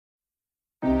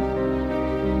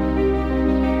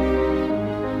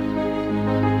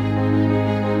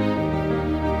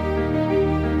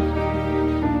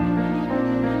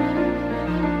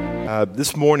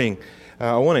This morning,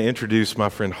 I want to introduce my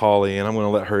friend Holly, and I'm going to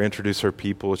let her introduce her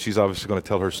people. She's obviously going to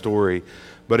tell her story,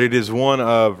 but it is one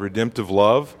of redemptive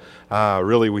love.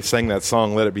 Really, we sang that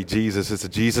song, Let It Be Jesus. It's a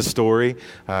Jesus story.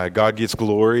 God gets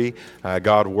glory.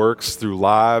 God works through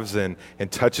lives and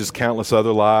touches countless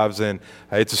other lives, and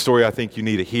it's a story I think you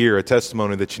need to hear, a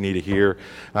testimony that you need to hear.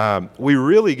 We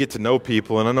really get to know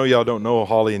people, and I know y'all don't know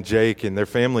Holly and Jake and their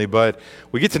family, but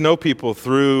we get to know people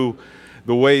through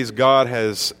the ways God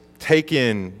has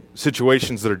taken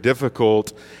situations that are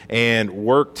difficult and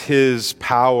worked His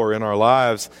power in our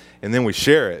lives, and then we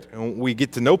share it. And we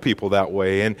get to know people that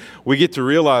way, and we get to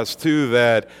realize too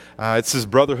that it's this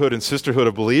brotherhood and sisterhood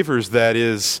of believers that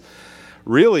is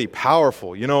really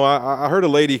powerful. You know, I heard a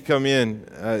lady come in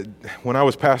when I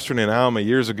was pastoring in Alma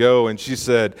years ago, and she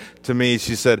said to me,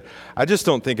 I just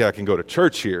don't think I can go to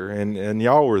church here. And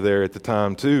y'all were there at the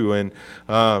time too. And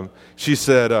she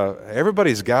said,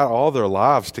 everybody's got all their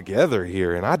lives together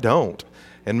here, and I don't.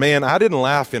 And man, I didn't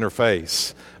laugh in her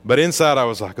face. But inside I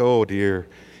was like, oh dear,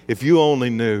 if you only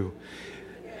knew.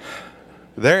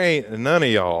 There ain't none of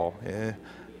y'all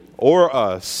or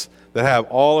us that have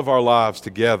all of our lives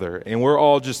together, and we're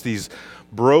all just these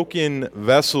broken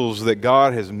vessels that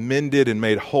God has mended and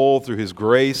made whole through His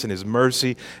grace and His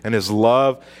mercy and His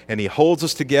love, and He holds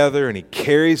us together, and He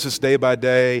carries us day by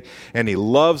day, and He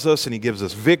loves us, and He gives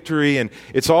us victory, and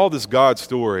it's all this God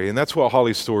story, and that's what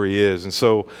Holly's story is. And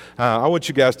so I want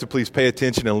you guys to please pay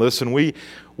attention and listen.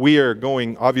 We are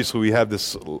going, obviously we have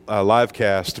this live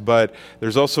cast, but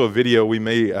there's also a video we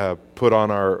may put on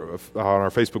our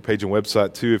Facebook page and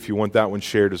website too, if you want that one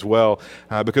shared as well,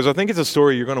 because I think it's a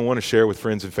story you're going to want to share with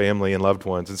friends and family and loved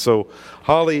ones. And so,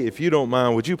 Holly, if you don't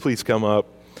mind, would you please come up?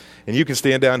 And you can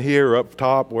stand down here or up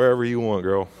top, wherever you want,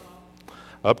 girl.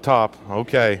 Up top.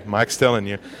 Okay, Mike's telling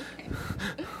you.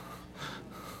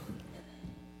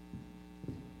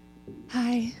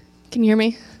 Hi, can you hear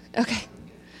me? Okay.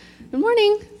 Good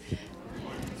morning.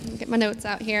 Get my notes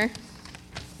out here.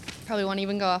 Probably won't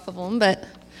even go off of them, but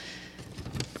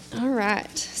all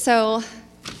right. So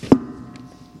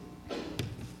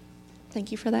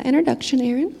thank you for that introduction,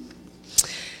 Aaron.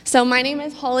 So my name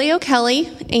is Holly O'Kelly,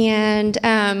 and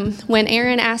when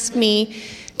Aaron asked me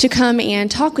to come and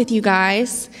talk with you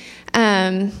guys,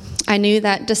 I knew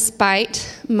that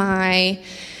despite my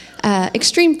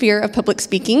extreme fear of public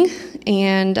speaking,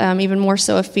 and even more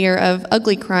so a fear of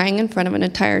ugly crying in front of an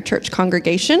entire church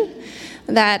congregation,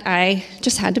 that I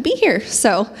just had to be here.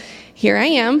 So here I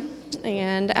am,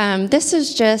 and this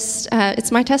is just,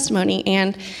 it's my testimony,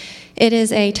 and it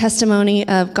is a testimony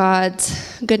of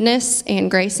God's goodness and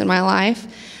grace in my life,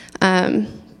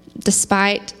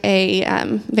 despite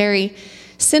a very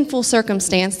sinful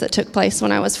circumstance that took place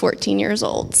when I was 14 years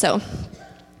old. So,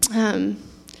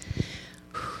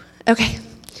 okay.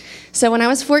 So when I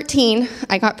was 14,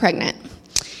 I got pregnant,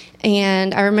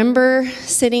 and I remember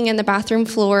sitting in the bathroom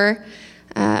floor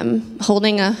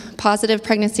holding a positive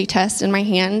pregnancy test in my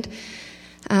hand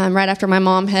right after my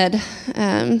mom had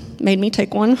made me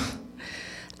take one.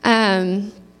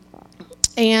 And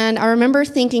I remember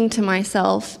thinking to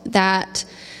myself that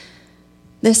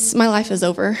my life is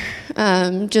over.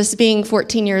 Just being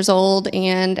 14 years old,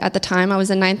 and at the time I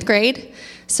was in 9th grade,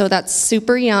 so that's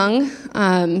super young.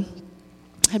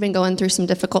 I've been going through some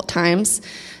difficult times.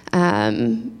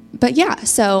 But yeah,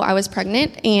 so I was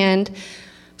pregnant, and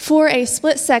for a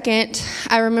split second,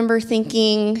 I remember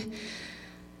thinking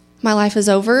my life is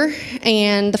over,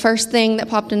 and the first thing that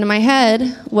popped into my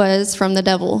head was from the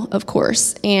devil, of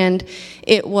course, and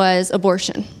it was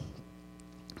abortion.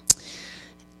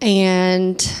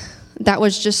 And that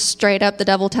was just straight up the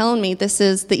devil telling me, this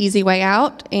is the easy way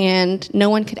out, and no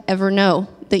one could ever know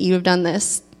that you have done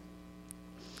this.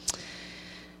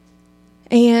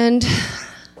 And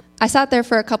I sat there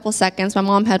for a couple seconds. My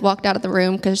mom had walked out of the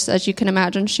room because, as you can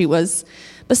imagine, she was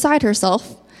beside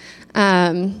herself.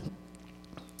 But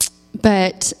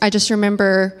I just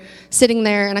remember sitting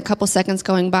there and a couple seconds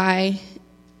going by,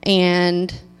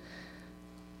 and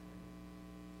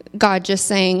God just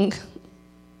saying,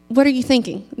 what are you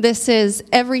thinking? This is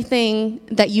everything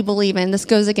that you believe in. This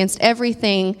goes against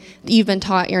everything that you've been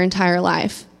taught your entire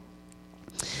life.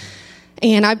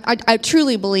 And I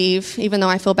truly believe, even though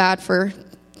I feel bad for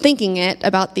thinking it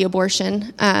about the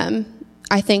abortion,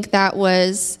 I think that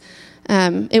was,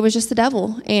 it was just the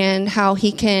devil, and how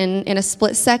he can, in a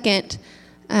split second,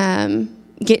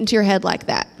 get into your head like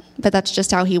that. But that's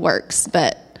just how he works.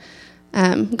 But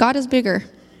God is bigger,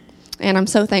 and I'm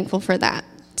so thankful for that.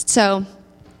 So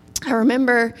I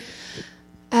remember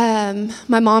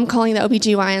my mom calling the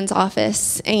OBGYN's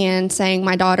office and saying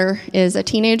my daughter is a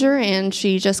teenager and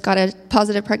she just got a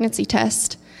positive pregnancy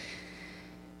test.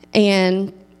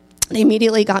 And they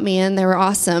immediately got me in. They were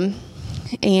awesome.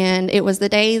 And it was the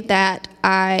day that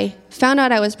I found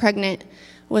out I was pregnant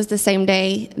was the same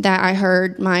day that I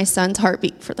heard my son's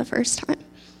heartbeat for the first time.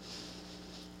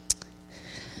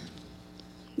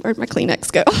 Where'd my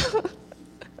Kleenex go?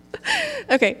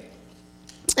 Okay.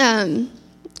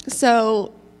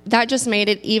 So that just made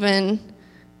it even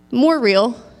more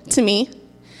real to me,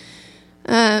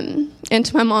 and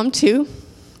to my mom too.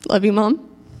 Love you, Mom.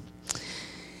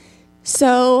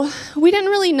 So we didn't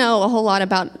really know a whole lot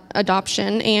about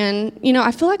adoption, and,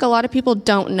 I feel like a lot of people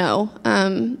don't know.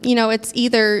 It's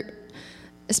either,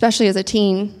 especially as a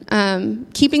teen,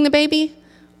 keeping the baby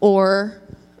or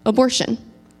abortion.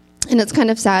 And it's kind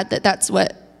of sad that that's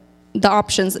what the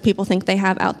options that people think they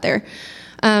have out there.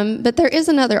 But there is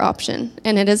another option,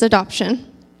 and it is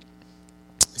adoption.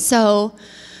 So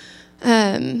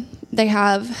they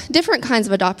have different kinds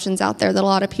of adoptions out there that a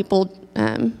lot of people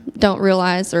don't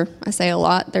realize, or I say a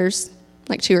lot, there's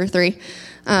like 2 or 3.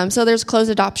 So there's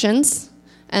closed adoptions,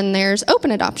 and there's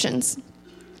open adoptions.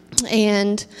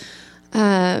 And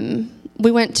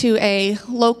we went to a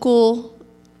local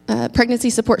pregnancy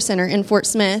support center in Fort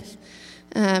Smith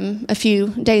a few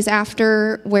days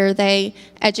after, where they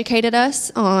educated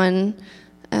us on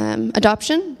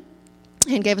adoption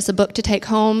and gave us a book to take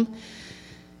home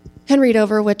and read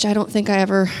over, which I don't think I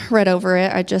ever read over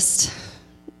it. I just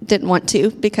didn't want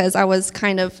to, because I was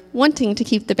kind of wanting to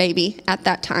keep the baby at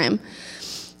that time.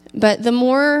 But the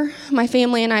more my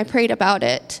family and I prayed about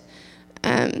it,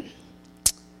 I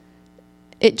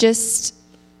just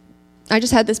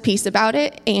had this peace about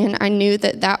it, and I knew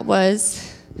that was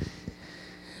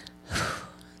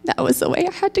the way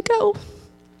I had to go.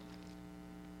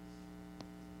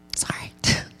 Sorry.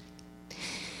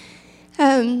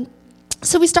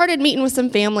 So we started meeting with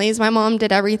some families. My mom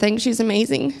did everything. She's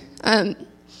amazing.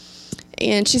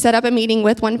 And she set up a meeting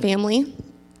with one family,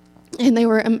 and they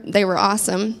were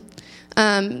awesome.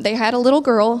 They had a little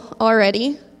girl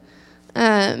already,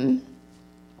 and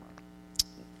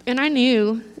I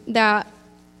knew that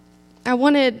I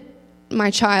wanted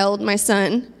my child, my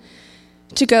son,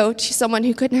 to go to someone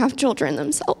who couldn't have children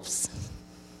themselves.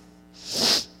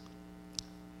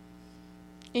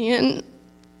 And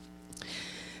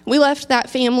we left that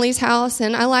family's house,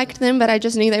 and I liked them, but I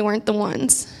just knew they weren't the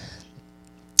ones.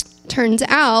 Turns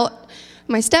out,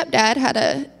 my stepdad had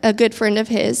a good friend of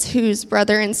his whose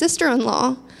brother and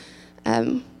sister-in-law,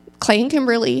 Clay and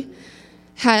Kimberly,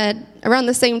 had, around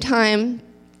the same time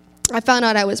I found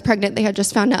out I was pregnant, they had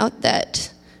just found out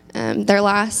that their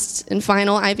last and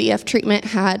final IVF treatment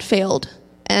had failed,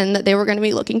 and that they were going to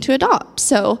be looking to adopt.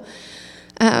 So,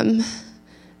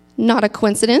 not a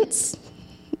coincidence,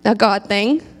 a God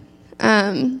thing.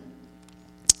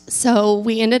 So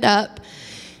we ended up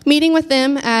meeting with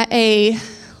them at a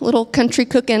little country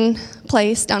cooking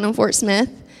place down in Fort Smith,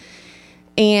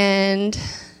 and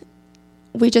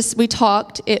we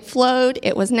talked. It flowed.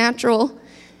 It was natural.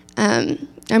 I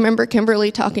remember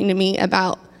Kimberly talking to me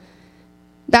about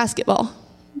basketball,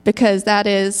 because that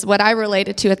is what I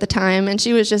related to at the time, and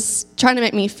she was just trying to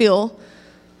make me feel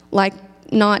like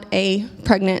not a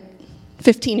pregnant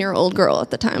 15-year-old girl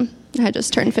at the time. I had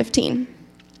just turned 15.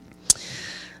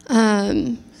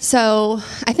 So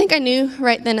I think I knew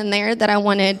right then and there that I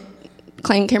wanted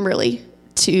Clay and Kimberly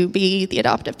to be the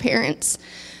adoptive parents,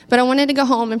 but I wanted to go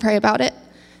home and pray about it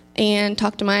and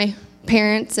talk to my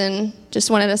parents, and just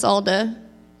wanted us all to,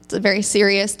 it's a very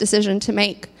serious decision to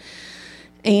make.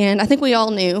 And I think we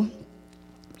all knew.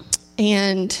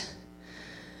 And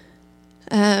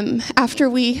after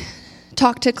we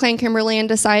talked to Clay and Kimberly and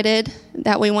decided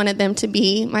that we wanted them to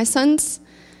be my son's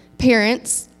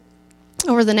parents,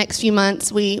 over the next few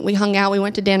months, we hung out, we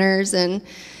went to dinners, and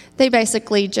they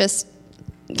basically just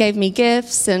gave me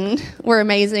gifts and were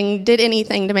amazing, did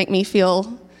anything to make me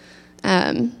feel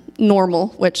normal,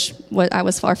 which I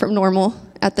was far from normal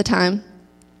at the time.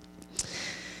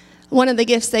 One of the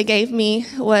gifts they gave me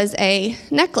was a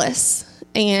necklace,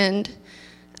 and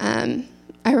I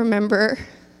remember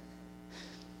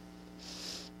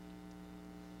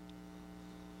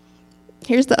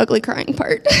here's the ugly crying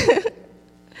part.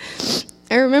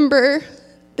 I remember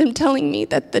them telling me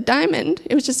that the diamond,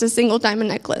 it was just a single diamond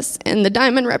necklace, and the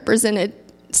diamond represented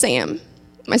Sam,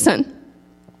 my son.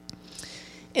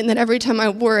 And that every time I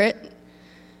wore it,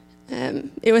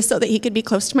 it was so that he could be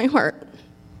close to my heart.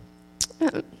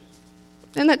 And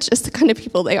that's just the kind of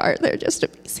people they are. They're just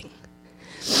amazing.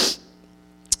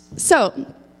 So,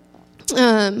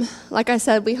 like I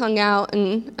said, we hung out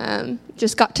and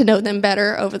just got to know them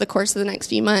better over the course of the next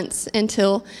few months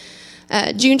until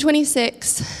June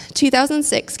 26,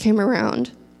 2006 came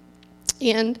around.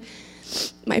 And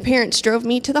my parents drove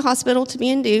me to the hospital to be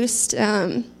induced.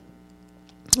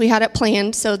 We had it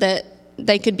planned so that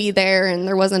they could be there and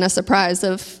there wasn't a surprise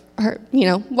of her,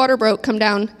 water broke, come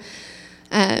down.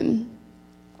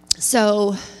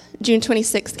 So June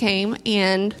 26th came,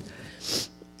 and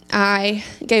I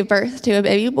gave birth to a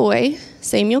baby boy,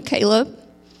 Samuel Caleb,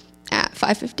 at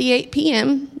 5:58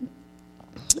 p.m.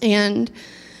 And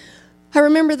I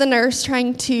remember the nurse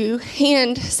trying to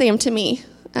hand Sam to me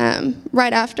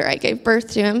right after I gave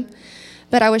birth to him,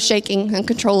 but I was shaking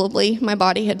uncontrollably. My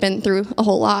body had been through a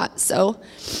whole lot, so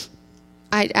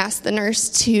I asked the nurse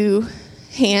to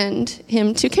hand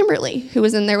him to Kimberly, who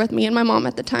was in there with me and my mom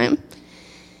at the time.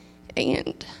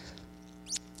 And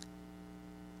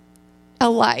a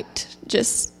light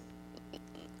just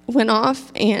went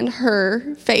off, and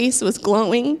her face was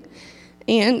glowing,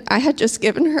 and I had just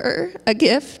given her a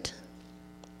gift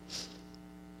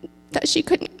that she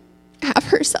couldn't have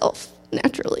herself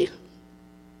naturally.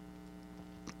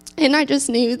 And I just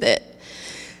knew that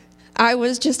I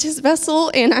was just his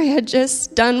vessel, and I had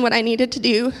just done what I needed to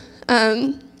do,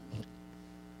 and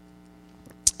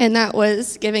that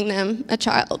was giving them a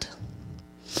child.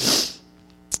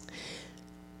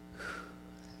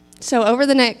 So over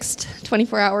the next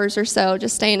 24 hours or so,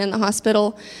 just staying in the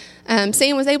hospital,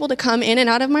 Sam was able to come in and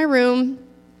out of my room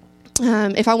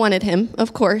if I wanted him,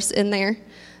 of course, in there.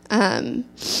 And,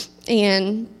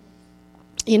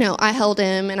 I held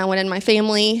him, and I wanted my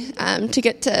family to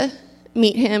get to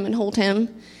meet him and hold him.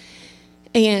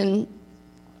 And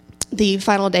the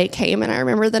final day came, and I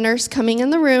remember the nurse coming in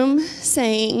the room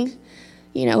saying,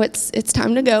 it's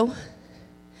time to go.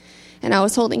 And I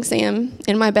was holding Sam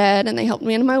in my bed, and they helped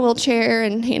me into my wheelchair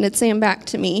and handed Sam back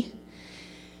to me.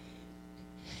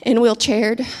 And wheeled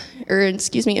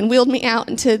me out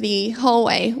into the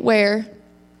hallway where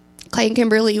Clay and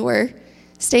Kimberly were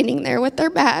standing there with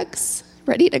their bags,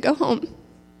 ready to go home.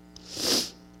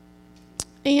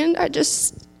 And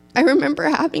I remember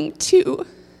having to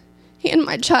hand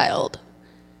my child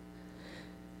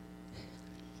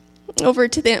over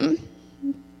to them.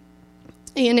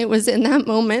 And it was in that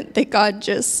moment that I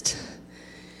just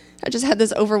had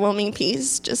this overwhelming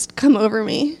peace just come over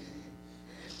me.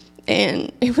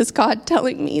 And it was God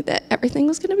telling me that everything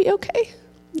was going to be okay,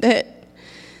 that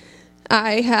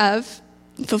I have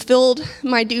fulfilled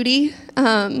my duty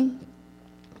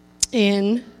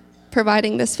in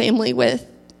providing this family with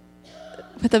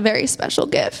a very special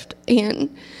gift.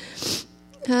 And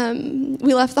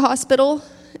we left the hospital,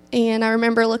 and I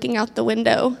remember looking out the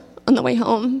window on the way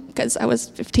home because I was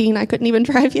 15. I couldn't even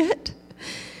drive yet.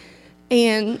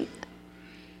 And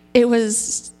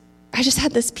I just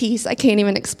had this peace. I can't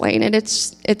even explain it.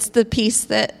 It's the peace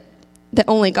that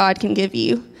only God can give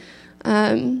you.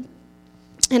 And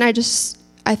I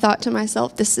thought to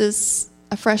myself, this is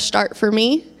a fresh start for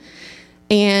me.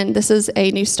 And this is a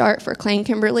new start for Clay and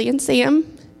Kimberly and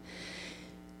Sam.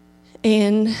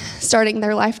 And starting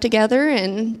their life together.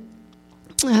 And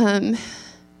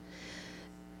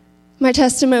my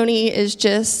testimony is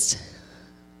just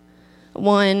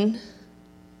one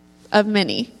of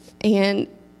many, and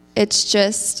it's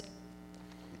just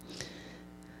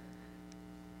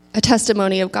a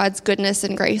testimony of God's goodness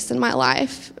and grace in my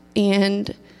life.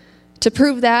 And to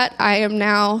prove that, I am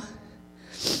now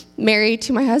married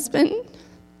to my husband,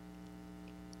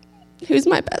 who's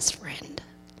my best friend,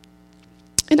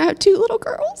 and I have 2 little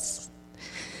girls.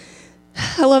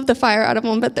 I love the fire out of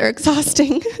them, but they're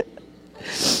exhausting.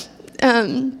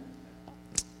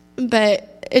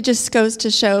 But it just goes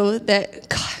to show that,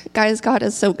 God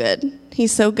is so good.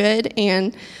 He's so good,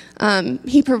 and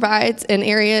he provides in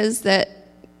areas that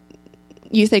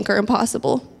you think are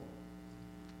impossible.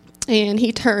 And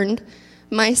he turned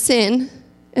my sin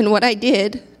and what I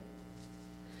did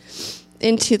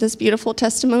into this beautiful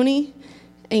testimony,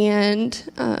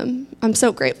 and I'm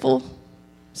so grateful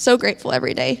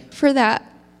every day for that.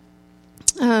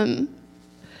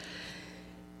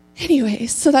 Anyway,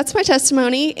 so that's my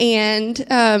testimony, and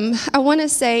I want to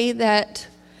say that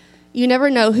you never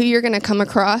know who you're going to come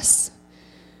across,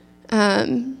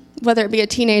 whether it be a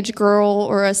teenage girl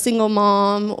or a single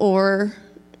mom or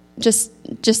just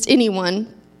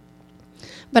anyone.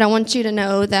 But I want you to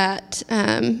know that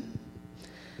I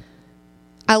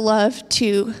love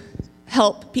to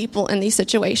help people in these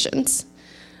situations.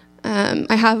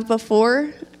 I have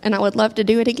before, and I would love to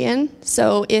do it again.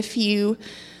 So if you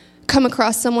come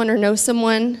across someone or know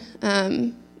someone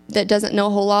that doesn't know a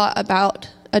whole lot about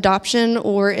adoption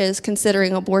or is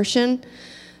considering abortion,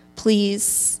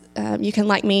 please, you can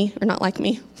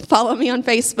follow me on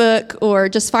Facebook, or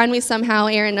just find me somehow.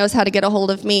 Aaron knows how to get a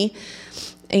hold of me,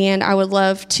 and I would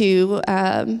love to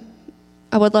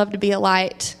be a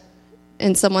light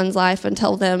in someone's life and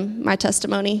tell them my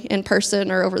testimony in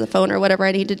person or over the phone or whatever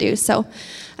I need to do. So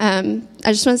I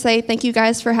just want to say thank you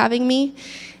guys for having me.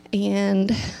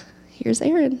 And here's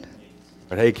Aaron.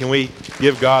 But hey, can we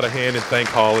give God a hand and thank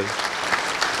Holly?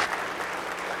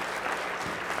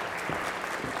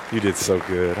 You did so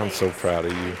good. I'm so proud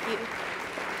of you. Thank you.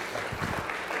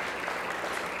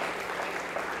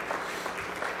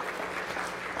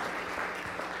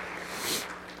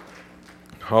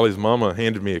 Holly's mama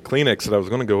handed me a Kleenex that I was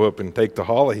going to go up and take to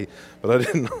Holly, but I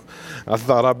didn't. I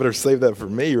thought I better save that for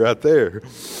me right there.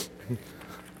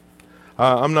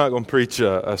 I'm not going to preach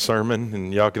a sermon,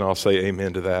 and y'all can all say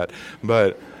amen to that.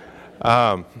 But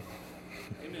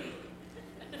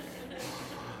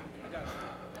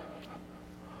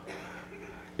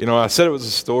you know, I said it was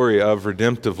a story of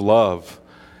redemptive love,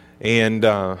 and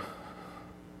you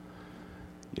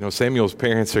know, Samuel's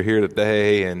parents are here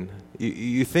today, and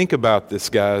you think about this,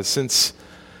 guys. Since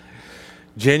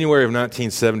January of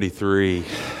 1973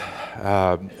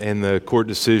 and the court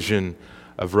decision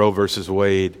of Roe versus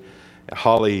Wade,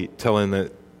 Holly telling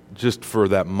that just for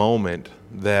that moment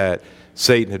that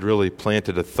Satan had really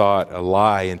planted a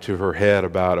lie into her head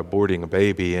about aborting a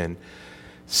baby. And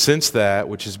since that,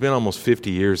 which has been almost 50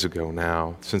 years ago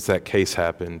now, since that case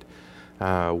happened,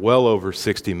 well over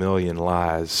 60 million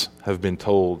lies have been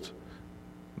told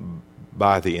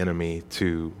by the enemy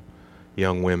to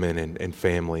young women and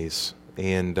families.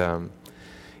 And,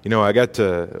 you know,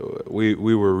 we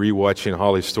were rewatching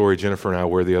Holly's story, Jennifer and I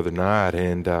were the other night,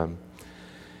 and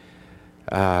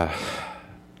a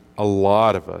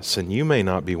lot of us, and you may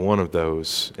not be one of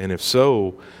those, and if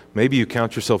so, maybe you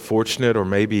count yourself fortunate, or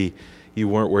maybe you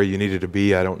weren't where you needed to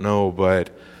be, I don't know, but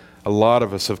a lot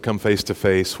of us have come face to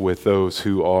face with those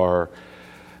who are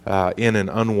in an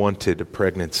unwanted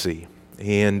pregnancy.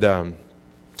 And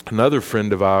another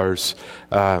friend of ours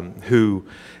who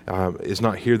is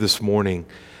not here this morning,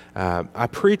 I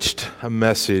preached a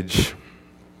message,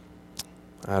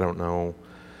 I don't know,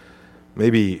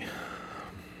 maybe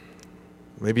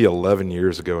 11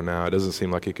 years ago now. It doesn't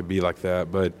seem like it could be like that,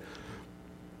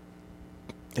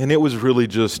 and it was really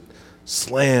just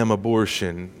slam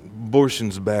abortion.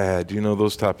 Abortion's bad, you know,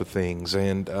 those type of things.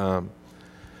 And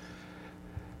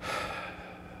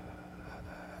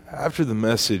after the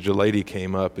message, a lady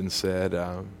came up and said,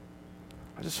 I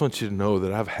just want you to know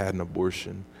that I've had an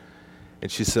abortion.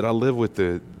 And she said, I live with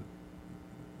the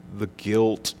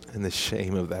guilt and the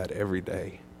shame of that every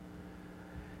day.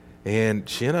 And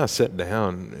she and I sat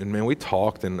down, and man, we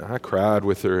talked, and I cried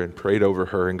with her and prayed over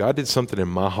her, and God did something in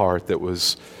my heart that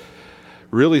was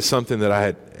really something that I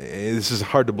had, this is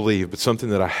hard to believe, but something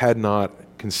that I had not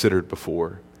considered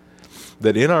before.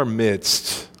 That in our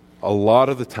midst, a lot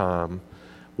of the time,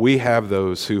 we have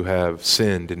those who have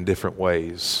sinned in different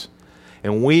ways.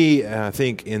 And we, I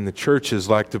think, in the churches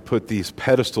like to put these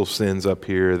pedestal sins up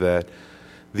here that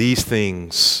these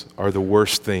things are the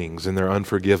worst things and they're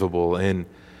unforgivable. And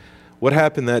what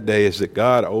happened that day is that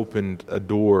God opened a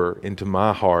door into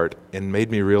my heart and made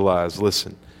me realize,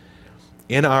 listen,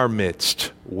 in our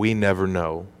midst, we never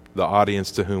know the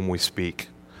audience to whom we speak.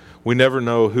 We never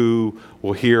know who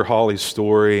will hear Holly's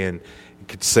story and it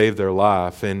could save their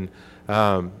life. And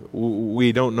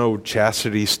we don't know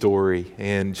Chastity's story.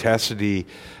 And Chastity,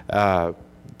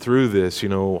 through this, you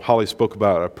know, Holly spoke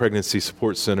about a pregnancy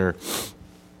support center.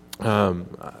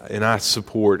 And I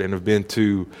support and have been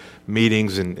to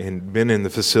meetings and been in the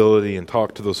facility and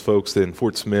talked to those folks in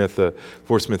Fort Smith,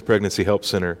 Fort Smith Pregnancy Help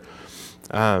Center.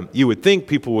 You would think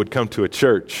people would come to a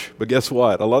church, but guess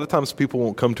what? A lot of times people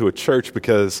won't come to a church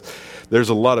because there's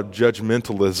a lot of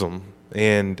judgmentalism,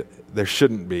 and there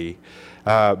shouldn't be,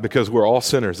 because we're all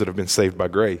sinners that have been saved by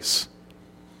grace.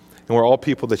 And we're all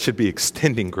people that should be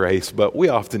extending grace, but we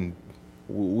often,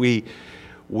 we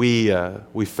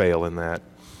fail in that.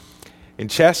 And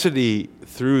Chastity,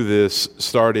 through this,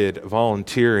 started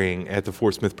volunteering at the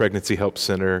Fort Smith Pregnancy Help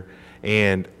Center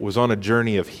and was on a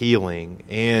journey of healing.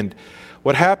 And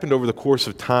what happened over the course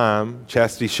of time,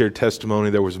 Chastity shared testimony,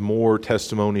 there was more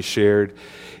testimony shared,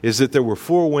 is that there were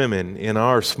 4 women in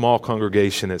our small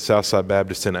congregation at Southside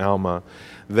Baptist in Alma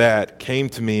that came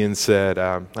to me and said,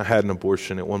 I had an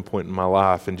abortion at one point in my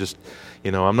life, and just,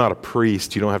 you know, I'm not a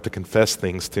priest, you don't have to confess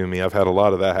things to me. I've had a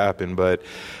lot of that happen, but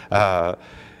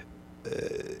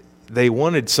they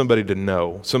wanted somebody to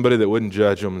know, somebody that wouldn't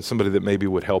judge them, and somebody that maybe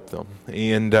would help them.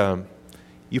 And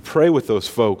you pray with those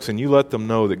folks, and you let them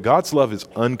know that God's love is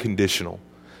unconditional.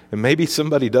 And maybe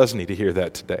somebody does need to hear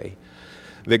that today.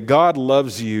 That God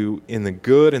loves you in the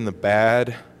good and the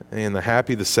bad, and the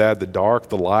happy, the sad, the dark,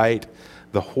 the light,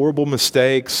 the horrible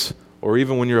mistakes, or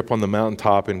even when you're up on the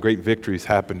mountaintop and great victories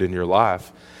happened in your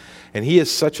life. And he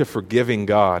is such a forgiving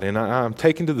God. And I'm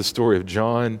taken to the story of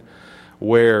John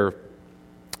where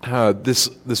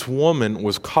this woman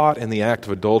was caught in the act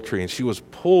of adultery and she was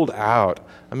pulled out.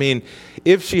 I mean,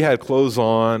 if she had clothes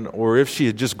on or if she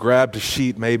had just grabbed a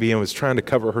sheet maybe and was trying to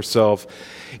cover herself,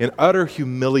 in utter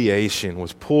humiliation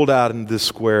was pulled out into this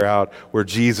square out where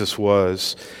Jesus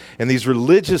was. And these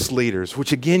religious leaders,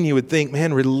 which again you would think,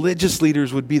 man, religious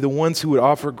leaders would be the ones who would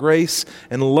offer grace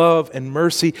and love and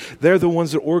mercy. They're the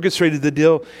ones that orchestrated the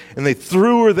deal, and they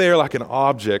threw her there like an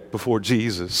object before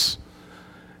Jesus.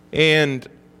 And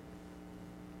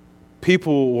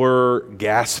people were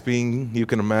gasping, you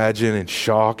can imagine, in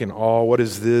shock and awe. What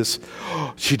is this?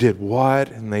 She did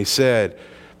what? And they said,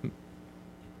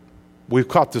 we've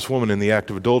caught this woman in the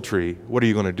act of adultery. What are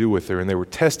you going to do with her? And they were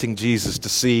testing Jesus to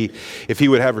see if he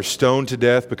would have her stoned to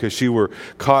death because she were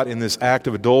caught in this act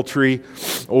of adultery,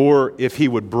 or if he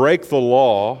would break the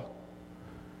law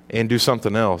and do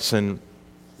something else. And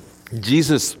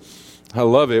Jesus, I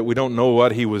love it. We don't know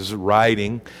what he was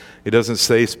writing. It doesn't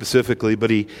say specifically,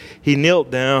 but he knelt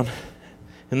down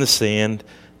in the sand.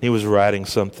 He was writing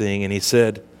something, and he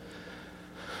said,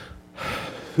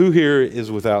 "Who here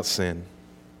is without sin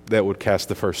that would cast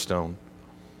the first stone?"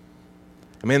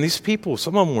 I mean, these people,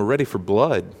 some of them were ready for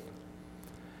blood.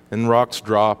 And rocks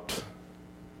dropped,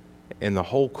 and the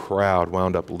whole crowd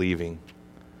wound up leaving.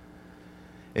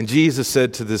 And Jesus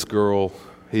said to this girl,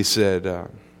 he said,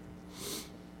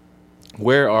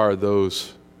 "Where are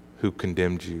those who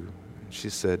condemned you?" And she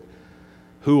said,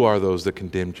 "Who are those that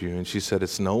condemned you?" And she said,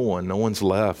 "It's no one. No one's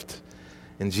left."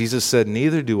 And Jesus said,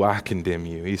 "Neither do I condemn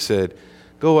you." He said,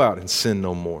 "Go out and sin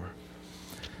no more."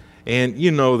 And you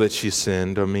know that she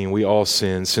sinned. I mean, we all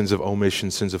sin, sins of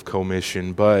omission, sins of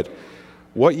commission. But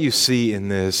what you see in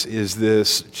this is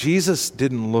this: Jesus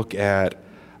didn't look at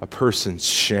a person's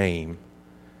shame.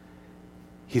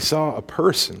 He saw a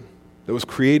person that was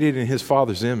created in his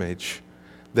Father's image,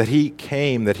 that he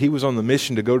came, that he was on the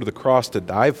mission to go to the cross to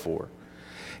die for.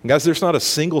 And guys, there's not a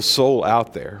single soul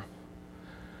out there,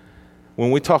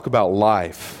 when we talk about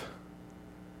life,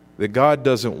 that God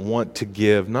doesn't want to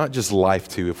give not just life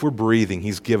to. If we're breathing,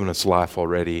 he's given us life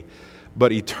already,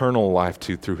 but eternal life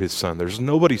to through his Son. There's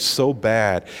nobody so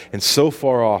bad and so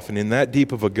far off and in that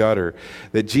deep of a gutter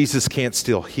that Jesus can't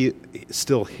still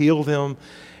heal them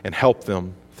and help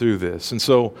them through this. And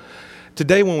so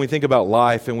today when we think about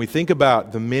life and we think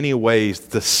about the many ways,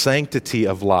 the sanctity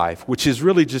of life, which is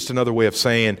really just another way of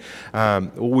saying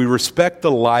we respect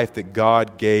the life that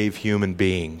God gave human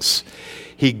beings.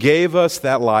 He gave us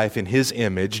that life in his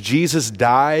image. Jesus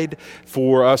died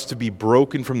for us to be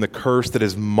broken from the curse that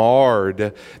has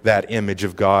marred that image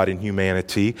of God in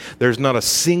humanity. There's not a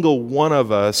single one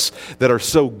of us that are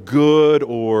so good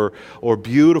or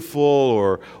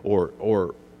beautiful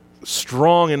or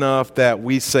strong enough that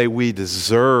we say we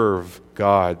deserve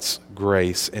God's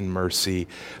grace and mercy,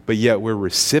 but yet we're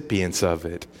recipients of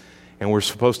it. And we're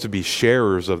supposed to be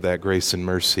sharers of that grace and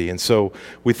mercy. And so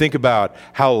we think about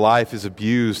how life is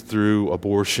abused through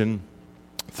abortion,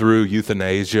 through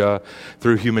euthanasia,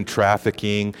 through human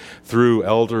trafficking, through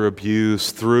elder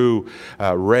abuse, through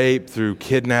rape, through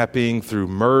kidnapping, through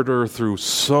murder, through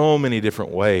so many different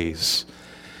ways.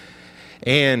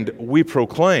 And we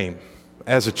proclaim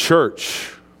as a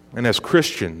church and as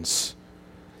Christians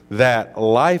that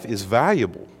life is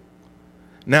valuable.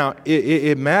 Now,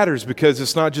 it matters because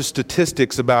it's not just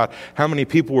statistics about how many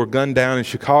people were gunned down in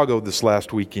Chicago this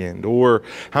last weekend, or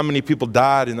how many people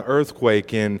died in the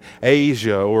earthquake in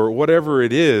Asia, or whatever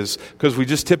it is, because we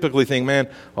just typically think, man,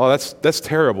 oh, that's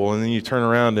terrible, and then you turn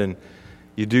around and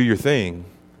you do your thing.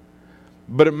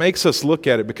 But it makes us look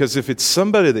at it because if it's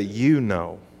somebody that you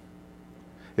know,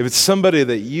 if it's somebody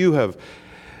that you have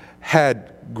had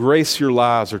grace your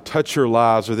lives or touch your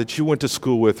lives, or that you went to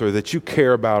school with, or that you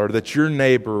care about, or that's your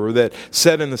neighbor, or that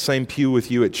sat in the same pew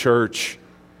with you at church,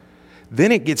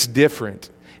 then it gets different.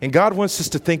 And God wants us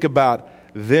to think about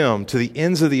them to the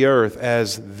ends of the earth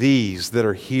as these that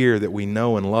are here that we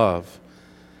know and love,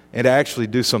 and to actually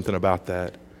do something about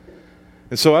that.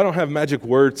 And so I don't have magic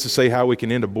words to say how we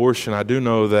can end abortion. I do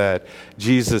know that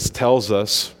Jesus tells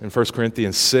us in 1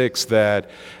 Corinthians 6 that,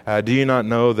 do you not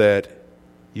know that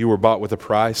you were bought with a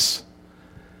price,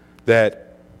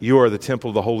 that you are the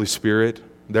temple of the Holy Spirit,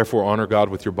 therefore honor God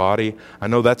with your body? I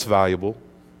know that's valuable.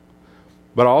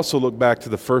 But I also look back to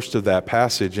the first of that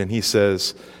passage, and he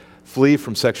says, flee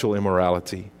from sexual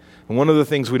immorality. And one of the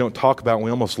things we don't talk about, and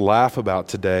we almost laugh about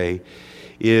today,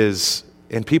 is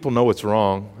and people know it's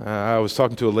wrong. I was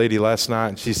talking to a lady last night,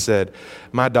 and she said,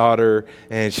 my daughter,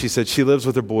 and she said she lives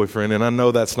with her boyfriend, and I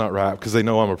know that's not right because they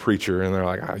know I'm a preacher, and they're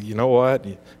like, you know what?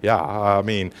 Yeah, I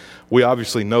mean, we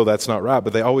obviously know that's not right,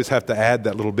 but they always have to add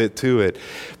that little bit to it.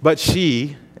 But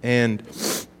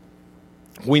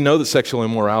we know that sexual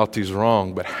immorality is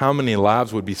wrong, but how many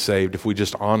lives would be saved if we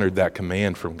just honored that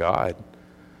command from God?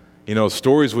 You know,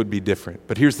 stories would be different.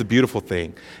 But here's the beautiful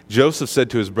thing. Joseph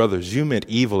said to his brothers, you meant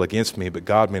evil against me, but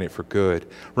God meant it for good.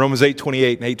 Romans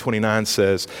 8:28 and 8:29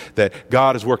 says that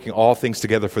God is working all things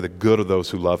together for the good of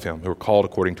those who love him, who are called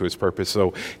according to his purpose.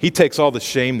 So he takes all the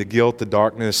shame, the guilt, the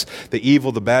darkness, the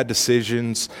evil, the bad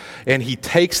decisions, and he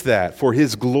takes that for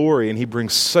his glory, and he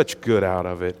brings such good out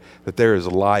of it that there is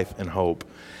life and hope.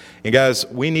 And guys,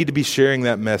 we need to be sharing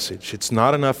that message. It's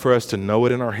not enough for us to know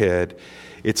it in our head.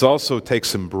 It also takes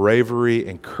some bravery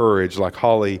and courage like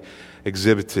Holly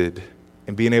exhibited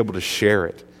and being able to share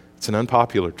it. It's an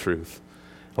unpopular truth.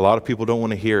 A lot of people don't want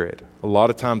to hear it. A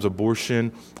lot of times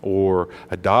abortion or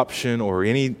adoption or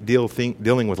any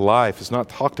dealing with life is not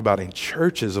talked about in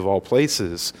churches of all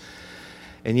places.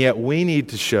 And yet we need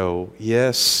to show,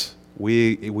 yes,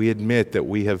 we admit that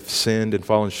we have sinned and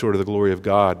fallen short of the glory of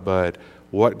God, but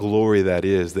what glory that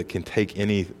is that can take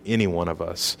any one of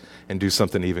us and do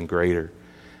something even greater.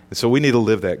 And so we need to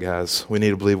live that, guys. We need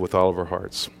to believe with all of our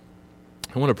hearts.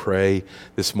 I want to pray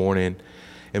this morning,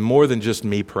 and more than just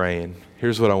me praying,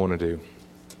 here's what I want to do.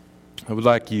 I would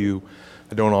like you,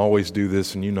 I don't always do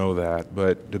this, and you know that,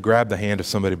 but to grab the hand of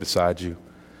somebody beside you.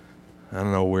 I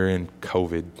don't know, we're in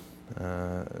COVID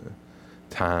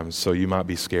times, so you might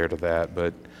be scared of that,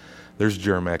 but there's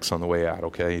Germ-X on the way out,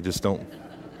 okay? Just don't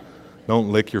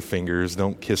lick your fingers.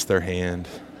 Don't kiss their hand.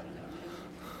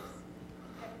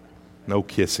 No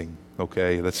kissing,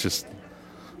 okay? That's just...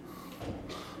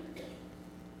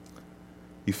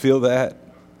 You feel that?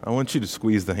 I want you to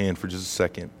squeeze the hand for just a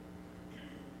second.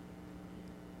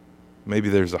 Maybe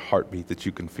there's a heartbeat that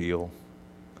you can feel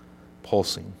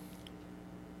pulsing.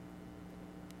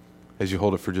 As you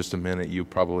hold it for just a minute, you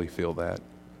probably feel that.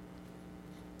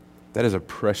 That is a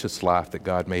precious life that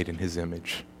God made in his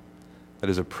image.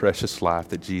 That is a precious life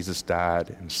that Jesus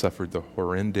died and suffered the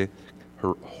horrendous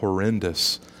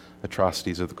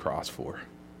atrocities of the cross for.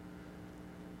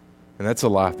 And that's a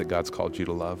life that God's called you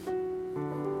to love.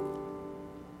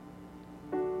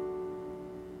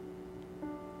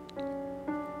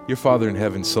 Your Father in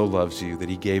heaven so loves you that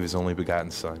he gave his only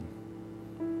begotten Son.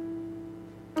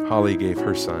 Holly gave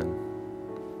her son.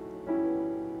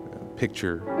 A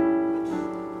picture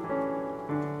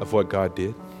of what God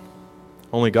did.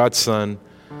 Only God's Son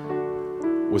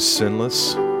was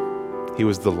sinless. He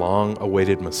was the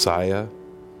long-awaited Messiah.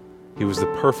 He was the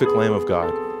perfect Lamb of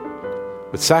God.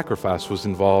 But sacrifice was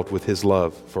involved with his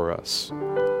love for us.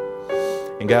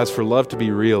 And guys, for love to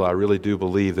be real, I really do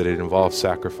believe that it involves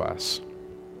sacrifice.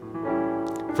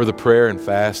 For the prayer and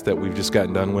fast that we've just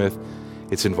gotten done with,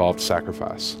 it's involved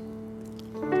sacrifice.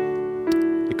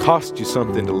 It costs you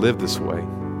something to live this way.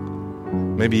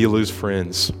 Maybe you lose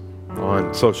friends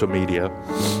on social media.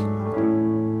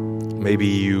 Maybe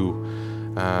you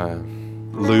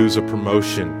lose a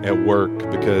promotion at work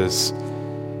because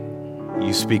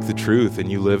you speak the truth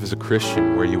and you live as a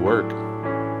Christian where you work.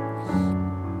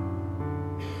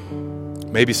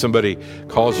 Maybe somebody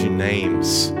calls you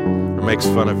names or makes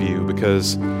fun of you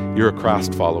because you're a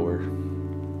Christ follower.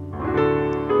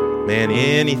 Man,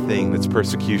 anything that's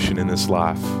persecution in this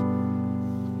life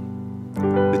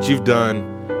that you've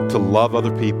done to love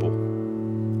other people,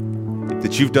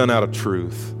 that you've done out of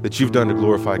truth, that you've done to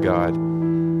glorify God,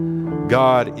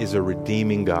 God is a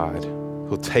redeeming God.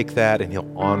 He'll take that and he'll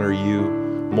honor you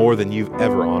more than you've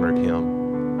ever honored him.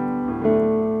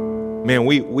 Man,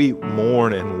 we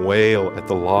mourn and wail at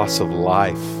the loss of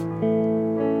life.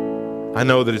 I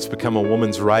know that it's become a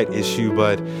woman's right issue,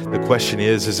 but the question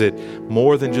is it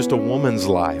more than just a woman's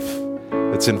life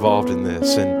that's involved in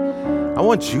this? And I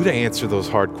want you to answer those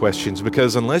hard questions,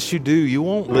 because unless you do, you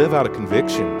won't live out of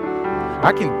conviction.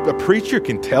 A preacher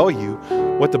can tell you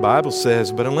what the Bible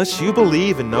says, but unless you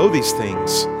believe and know these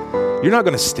things, you're not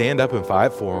going to stand up and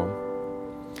fight for them.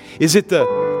 Is it the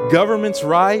government's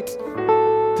right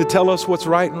to tell us what's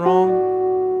right and wrong?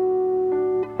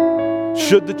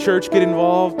 Should the church get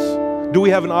involved? Do we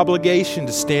have an obligation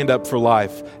to stand up for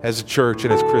life as a church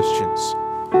and as Christians?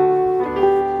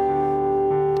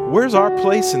 Where's our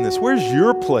place in this? Where's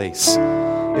your place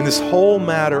in this whole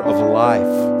matter of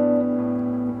life?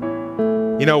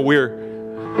 You know, we're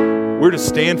to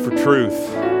stand for truth,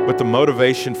 but the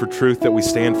motivation for truth that we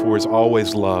stand for is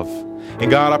always love. And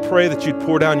God, I pray that you'd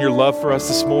pour down your love for us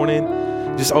this morning.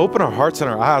 Just open our hearts and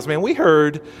our eyes. Man, we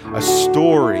heard a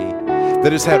story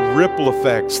that has had ripple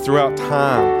effects throughout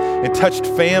time and touched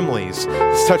families.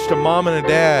 It's touched a mom and a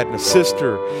dad and a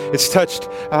sister. It's touched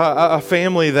a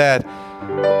family that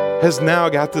has now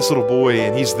got this little boy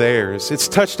and he's theirs. It's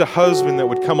touched a husband that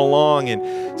would come along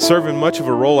and serve in much of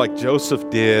a role like Joseph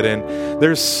did. And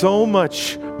there's so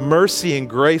much mercy and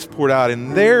grace poured out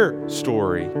in their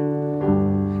story.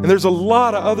 And there's a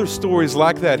lot of other stories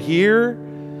like that here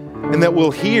and that we'll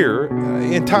hear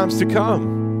in times to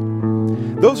come.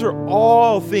 Those are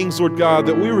all things, Lord God,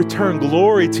 that we return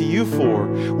glory to you for.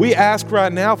 We ask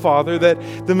right now, Father,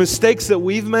 that the mistakes that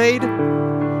we've made,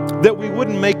 that we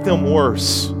wouldn't make them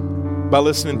worse by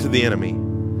listening to the enemy,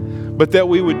 but that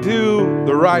we would do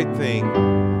the right thing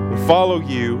and follow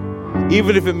you,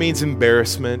 even if it means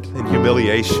embarrassment and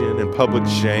humiliation and public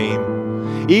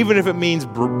shame, even if it means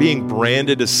being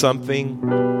branded as something,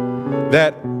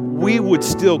 that we would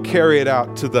still carry it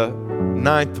out to the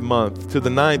 9th month, to the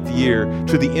 9th year,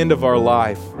 to the end of our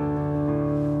life.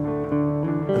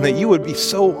 And that you would be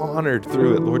so honored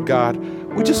through it, Lord God.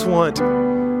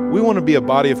 We want to be a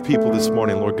body of people this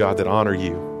morning, Lord God, that honor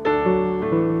you.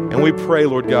 And we pray,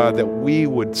 Lord God, that we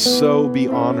would so be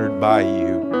honored by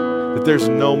you, that there's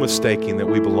no mistaking that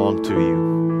we belong to you.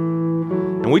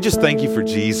 And we just thank you for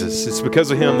Jesus. It's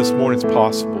because of him this morning it's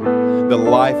possible, that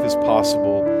life is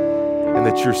possible, and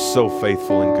that you're so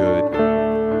faithful and good.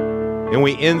 And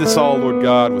we end this all, Lord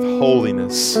God, with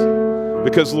holiness.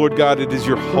 Because, Lord God, it is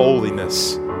your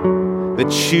holiness that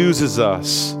chooses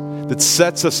us, that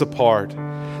sets us apart,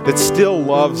 that still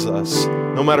loves us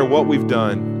no matter what we've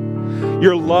done.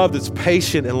 Your love that's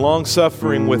patient and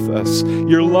long-suffering with us.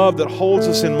 Your love that holds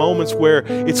us in moments where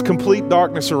it's complete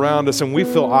darkness around us and we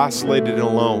feel isolated and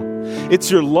alone. It's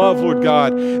your love, Lord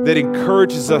God, that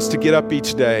encourages us to get up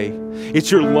each day.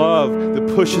 It's your love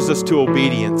that pushes us to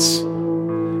obedience.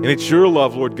 And it's your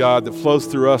love, Lord God, that flows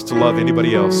through us to love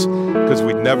anybody else, because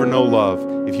we'd never know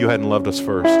love if you hadn't loved us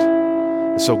first.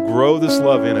 And so grow this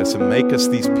love in us and make us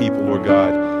these people, Lord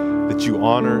God, that you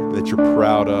honor, that you're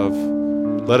proud of.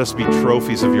 Let us be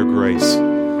trophies of your grace.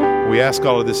 We ask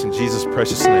all of this in Jesus'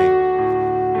 precious name.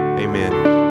 Amen.